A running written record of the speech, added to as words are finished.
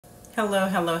Hello,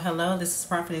 hello, hello. This is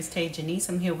Prophetess Tay Janice.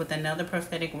 I'm here with another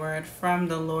prophetic word from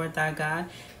the Lord thy God.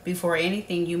 Before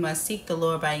anything, you must seek the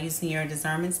Lord by using your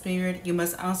discernment spirit. You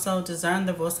must also discern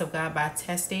the voice of God by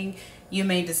testing. You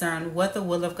may discern what the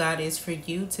will of God is for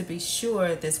you to be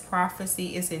sure this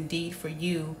prophecy is indeed for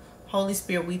you. Holy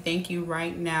Spirit, we thank you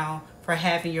right now for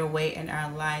having your way in our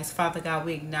lives. Father God,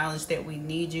 we acknowledge that we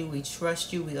need you, we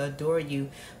trust you, we adore you.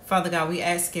 Father God, we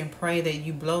ask and pray that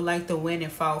you blow like the wind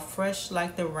and fall fresh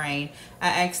like the rain. I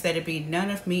ask that it be none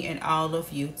of me and all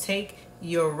of you. Take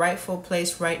your rightful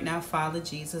place right now, Father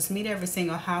Jesus. Meet every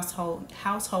single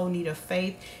household need of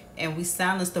faith, and we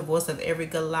silence the voice of every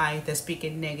Goliath that's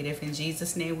speaking negative. In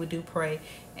Jesus' name we do pray.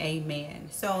 Amen.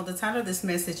 So the title of this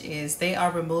message is They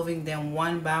Are Removing Them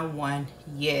One by One.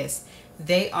 Yes,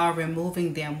 they are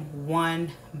removing them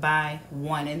one by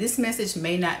one. And this message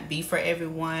may not be for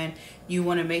everyone. You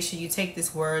want to make sure you take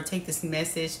this word, take this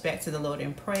message back to the Lord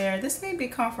in prayer. This may be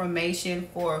confirmation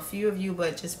for a few of you,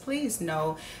 but just please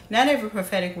know not every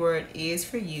prophetic word is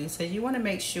for you. So you want to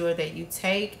make sure that you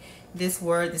take this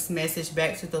word, this message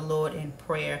back to the Lord in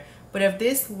prayer. But if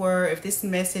this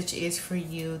message is for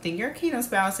you, then your kingdom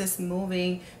spouse is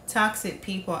moving toxic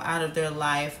people out of their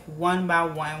life one by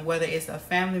one, whether it's a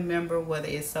family member, whether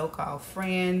it's so-called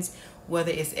friends,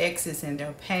 whether it's exes in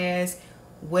their past,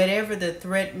 whatever the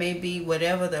threat may be,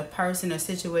 whatever the person or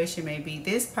situation may be,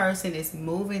 this person is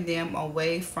moving them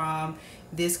away from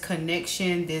this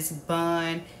connection, this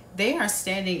bond. They are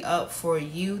standing up for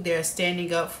you. They're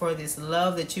standing up for this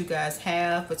love that you guys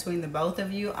have between the both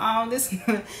of you. Oh, this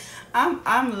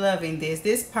I'm loving this.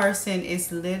 This person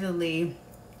is literally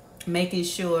making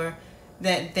sure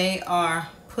that they are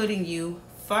putting you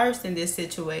first in this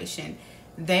situation.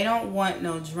 They don't want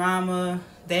no drama.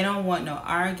 They don't want no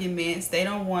arguments. They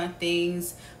don't want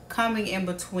things coming in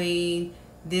between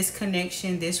this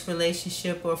connection, this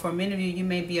relationship, or for many of you, you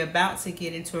may be about to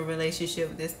get into a relationship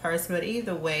with this person, but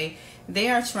either way, they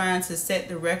are trying to set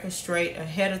the record straight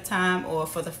ahead of time or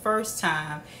for the first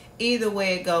time. Either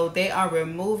way it goes, they are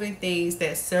removing things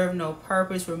that serve no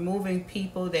purpose, removing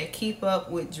people that keep up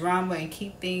with drama and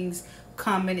keep things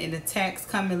coming and attacks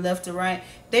coming left to right.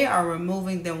 They are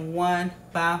removing them one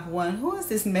by one. Who is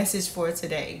this message for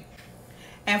today?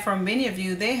 And for many of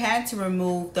you, they had to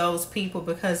remove those people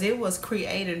because it was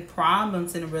creating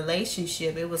problems in a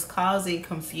relationship. It was causing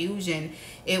confusion.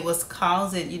 It was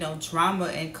causing, drama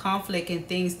and conflict and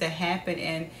things that happen.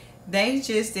 And they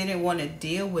just didn't want to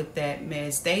deal with that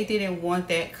mess. They didn't want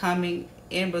that coming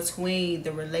in between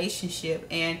the relationship.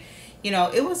 And,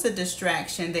 it was a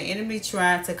distraction. The enemy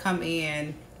tried to come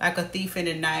in like a thief in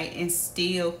the night and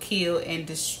steal, kill, and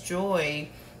destroy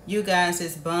you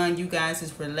guys' bond, you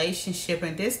guys' relationship.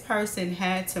 And this person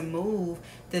had to move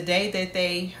the day that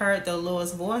they heard the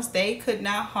Lord's voice. They could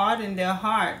not harden their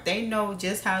heart. They know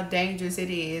just how dangerous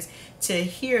it is to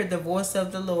hear the voice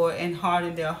of the Lord and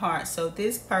harden their heart. So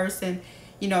this person,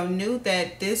 knew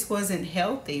that this wasn't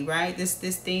healthy, right? This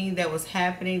thing that was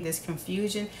happening, this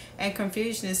confusion, and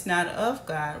confusion is not of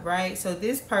God, right? So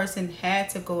this person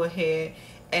had to go ahead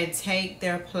and take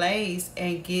their place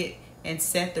and get and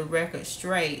set the record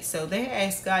straight. So they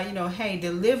asked God, hey,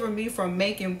 deliver me from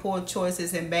making poor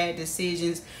choices and bad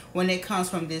decisions when it comes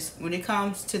to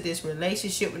this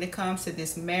relationship, when it comes to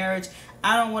this marriage.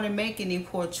 I don't want to make any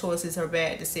poor choices or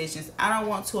bad decisions. I don't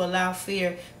want to allow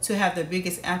fear to have the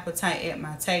biggest appetite at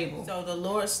my table. So the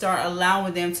Lord started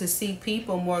allowing them to see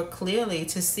people more clearly,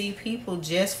 to see people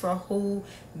just for who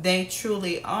they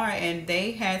truly are. And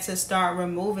they had to start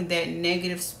removing that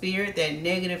negative spirit, that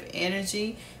negative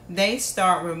energy. They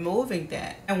start removing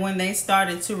that. And when they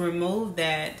started to remove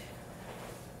that,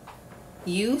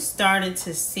 you started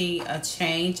to see a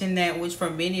change in that, which for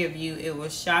many of you, it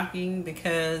was shocking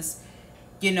because,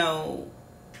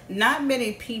 not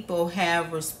many people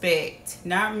have respect.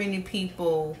 Not many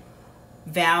people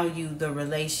value the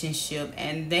relationship,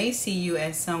 and they see you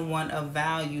as someone of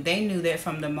value. They knew that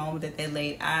from the moment that they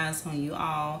laid eyes on you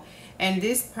all. And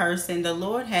this person, the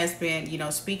Lord has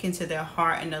been, speaking to their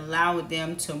heart and allowed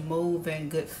them to move in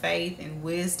good faith and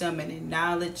wisdom and in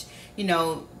knowledge.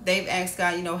 They've asked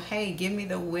God, hey, give me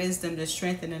the wisdom, the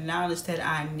strength, and the knowledge that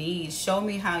I need. Show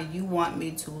me how you want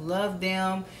me to love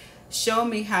them. Show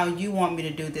me how you want me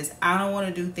to do this. I don't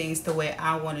want to do things the way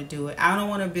I want to do it. I don't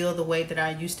want to build the way that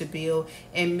I used to build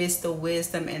and miss the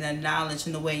wisdom and the knowledge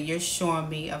and the way you're showing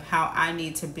me of how I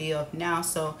need to build now.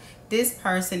 So this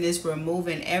person is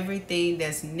removing everything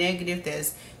that's negative,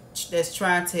 that's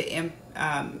trying to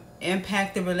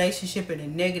impact the relationship in a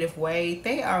negative way.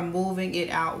 They are moving it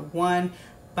out one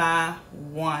by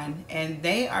one, and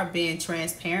they are being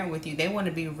transparent with you. They want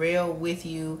to be real with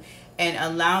you and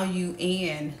allow you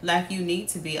in like you need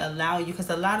to be, allow you, because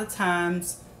a lot of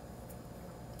times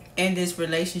in this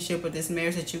relationship or this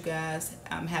marriage that you guys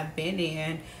have been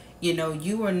in, you know,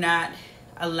 you were not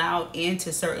allowed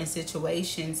into certain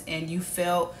situations, and you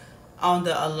felt on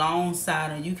the alone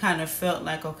side, or you kind of felt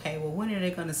like, okay, well, when are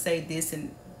they going to say this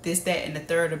and this, that, and the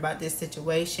third about this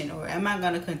situation, or am I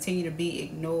going to continue to be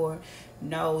ignored?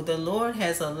 No, the Lord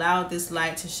has allowed this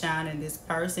light to shine in this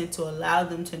person to allow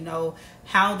them to know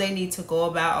how they need to go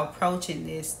about approaching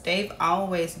this. They've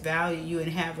always valued you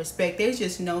and have respect. They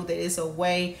just know that it's a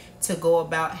way to go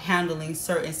about handling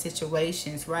certain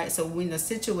situations, right? So when the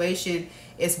situation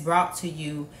is brought to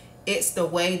you, it's the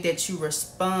way that you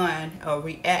respond or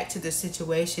react to the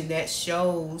situation that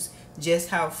shows just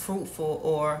how fruitful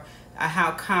or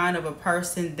how kind of a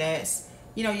person that's,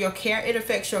 you know, your care. It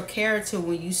affects your character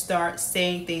when you start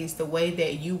saying things the way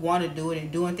that you want to do it and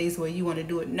doing things the way you want to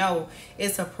do it. No,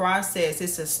 it's a process.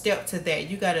 It's a step to that.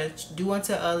 You got to do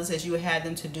unto others as you would have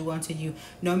them to do unto you.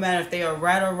 No matter if they are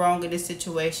right or wrong in this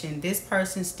situation, this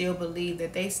person still believed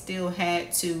that they still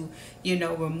had to, you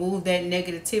know, remove that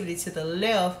negativity to the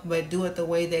left, but do it the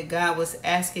way that God was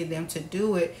asking them to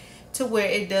do it, to where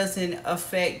it doesn't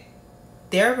affect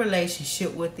their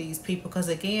relationship with these people. Because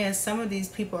again, some of these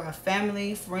people are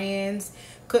family, friends,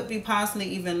 could be possibly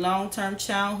even long-term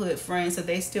childhood friends, so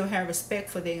they still have respect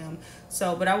for them.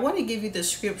 So, but I want to give you the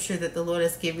scripture that the Lord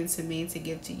has given to me to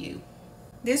give to you.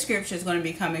 This scripture is going to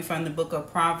be coming from the book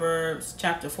of Proverbs,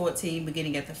 chapter 14,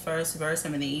 beginning at the first verse.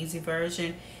 I'm in the easy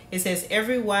version. It says,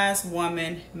 every wise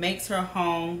woman makes her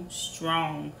home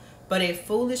strong, but a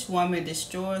foolish woman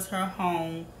destroys her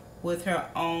home with her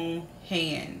own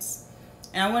hands.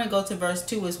 And I want to go to verse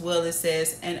 2 as well. It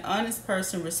says, an honest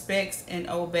person respects and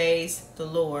obeys the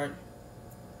Lord,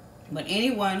 but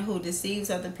anyone who deceives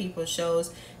other people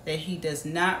shows that he does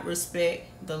not respect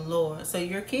the Lord. So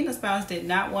your kingdom spouse did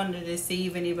not want to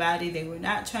deceive anybody. They were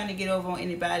not trying to get over on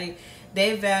anybody.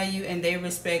 They value and they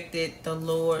respected the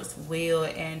Lord's will.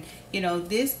 And, you know,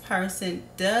 this person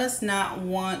does not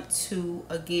want to,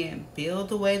 again, build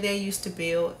the way they used to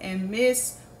build and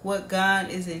miss what God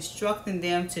is instructing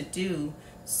them to do.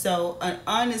 So an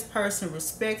honest person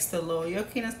respects the Lord. Your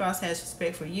kingdom spouse has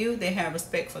respect for you. They have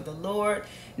respect for the Lord.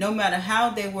 No matter how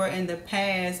they were in the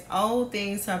past, old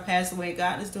things have passed away.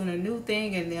 God is doing a new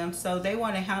thing in them. So they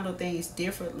want to handle things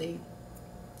differently.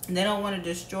 They don't want to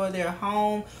destroy their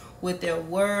home with their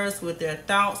words, with their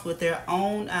thoughts, with their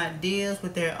own ideas,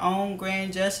 with their own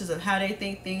grand gestures of how they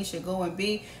think things should go and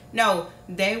be. No,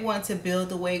 they want to build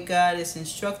the way God is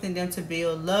instructing them to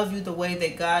build, love you the way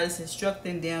that God is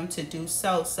instructing them to do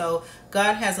so. So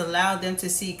God has allowed them to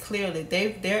see clearly.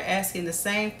 They're asking the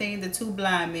same thing the two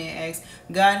blind men asked.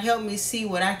 God, help me see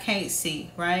what I can't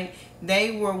see, right?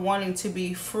 They were wanting to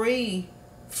be free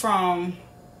from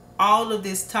all of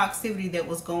this toxicity that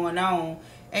was going on.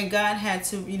 And God had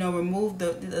to, you know, remove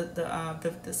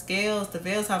the scales, the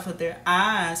veils off of their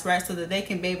eyes, right? So that they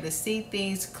can be able to see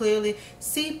things clearly,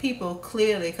 see people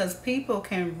clearly. Because people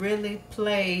can really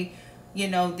play, you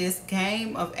know, this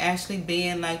game of actually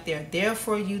being like they're there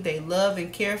for you. They love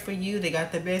and care for you. They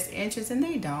got the best interests, and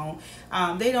they don't.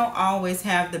 They don't always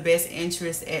have the best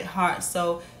interests at heart.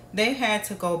 So they had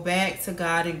to go back to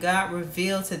God, and God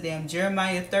revealed to them.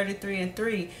 Jeremiah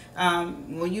 33:3.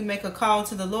 When you make a call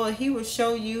to the Lord, He will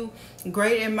show you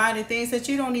great and mighty things that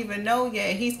you don't even know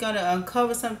yet. He's going to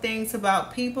uncover some things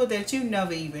about people that you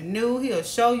never even knew. He'll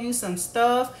show you some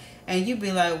stuff, and you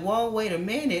be like, whoa, wait a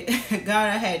minute. God,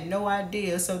 I had no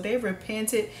idea. So they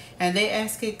repented, and they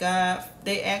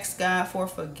asked God for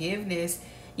forgiveness.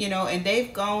 You know, and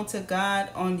they've gone to God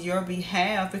on your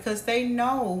behalf because they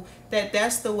know that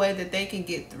that's the way that they can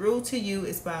get through to you,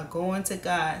 is by going to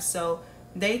God. So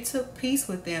they took peace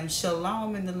with them,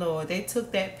 shalom in the Lord. They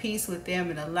took that peace with them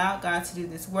and allowed God to do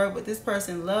this work. But this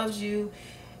person loves you,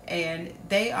 and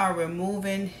they are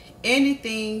removing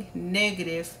anything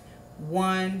negative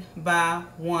one by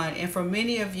one. And for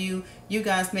many of you, you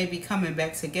guys may be coming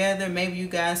back together. Maybe you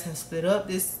guys have split up.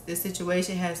 This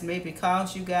situation has maybe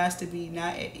caused you guys to be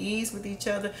not at ease with each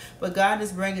other, but God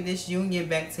is bringing this union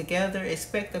back together.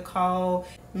 Expect a call.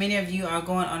 Many of you are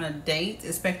going on a date.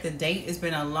 Expect the date. It's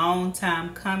been a long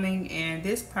time coming, and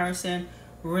this person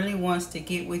really wants to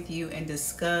get with you and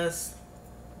discuss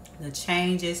the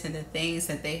changes and the things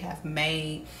that they have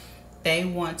made. They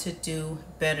want to do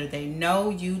better. They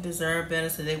know you deserve better,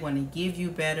 so they want to give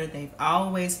you better. They've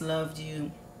always loved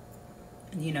you.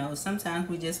 You know, sometimes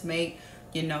we just make,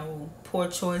 you know, poor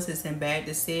choices and bad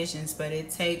decisions, but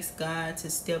it takes God to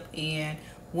step in.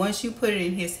 Once you put it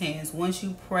in His hands, once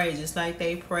you pray, just like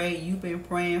they prayed, you've been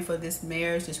praying for this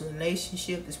marriage, this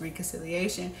relationship, this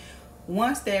reconciliation.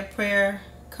 once that prayer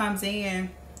comes in,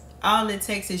 all it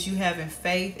takes is you having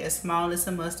faith as small as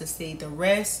a mustard seed. The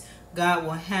rest God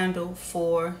will handle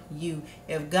for you.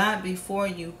 If God be for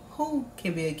you, who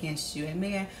can be against you?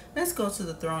 Amen. Let's go to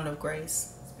the throne of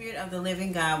grace. Spirit of the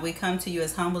living God, we come to you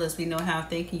as humble as we know how,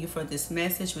 thanking you for this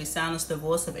message. We silence the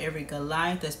voice of every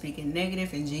Goliath that's speaking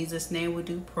negative. In Jesus' name we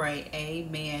do pray.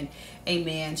 Amen.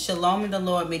 Amen. Shalom in the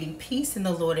Lord, meaning peace in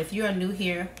the Lord. If you are new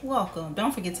here, welcome.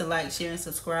 Don't forget to like, share, and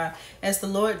subscribe. As the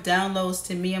Lord downloads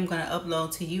to me, I'm going to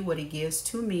upload to you what he gives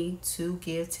to me to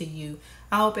give to you.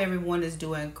 I hope everyone is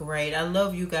doing great. I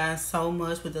love you guys so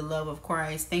much with the love of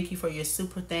Christ. Thank you for your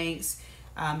super thanks.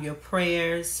 Your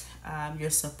prayers,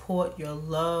 your support, your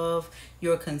love,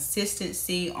 your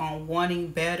consistency on wanting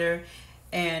better.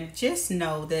 And just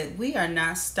know that we are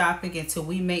not stopping until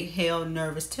we make hell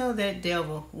nervous. Tell that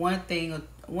devil one thing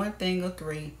or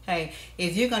three. Hey,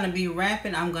 if you're going to be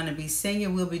rapping, I'm going to be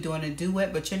singing. We'll be doing a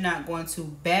duet, but you're not going to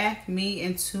back me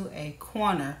into a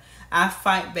corner. I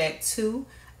fight back too.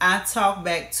 I talk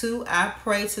back too. I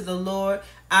pray to the Lord.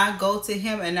 I go to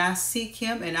him and I seek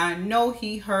him, and I know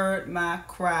he heard my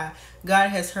cry. God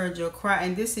has heard your cry,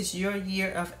 and this is your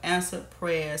year of answered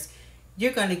prayers.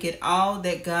 You're going to get all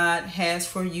that God has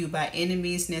for you by any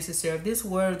means necessary. This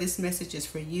word, this message is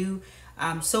for you.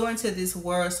 Sow into this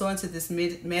word, sow into this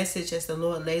message as the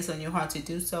Lord lays on your heart to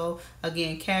do so.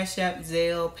 Again, Cash App,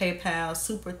 Zelle, PayPal,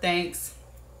 super thanks.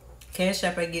 Cash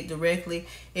App I get directly.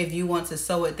 If you want to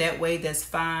sow it that way, that's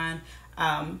fine.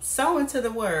 Sow into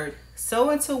the word.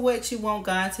 Sow into what you want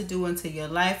God to do into your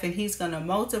life, and he's going to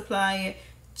multiply it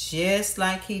just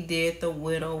like he did the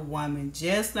widow woman.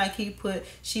 Just like she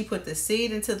put the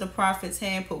seed into the prophet's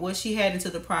hand, put what she had into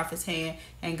the prophet's hand,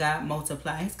 and God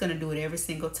multiplied. He's going to do it every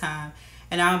single time.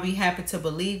 And I'll be happy to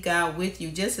believe God with you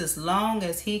just as long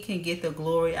as he can get the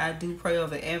glory. I do pray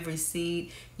over every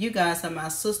seed. You guys are my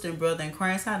sister and brother in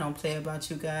Christ. I don't play about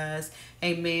you guys.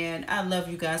 Amen. I love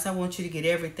you guys. I want you to get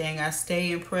everything. I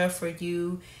stay in prayer for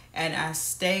you, and I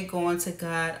stay going to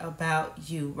God about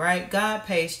you, right? God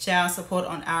pays child support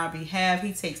on our behalf.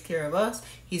 He takes care of us.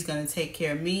 He's going to take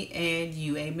care of me and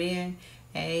you. Amen.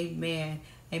 Amen.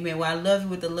 Amen. Well, I love you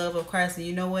with the love of Christ. And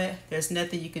you know what? There's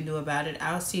nothing you can do about it.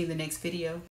 I'll see you in the next video.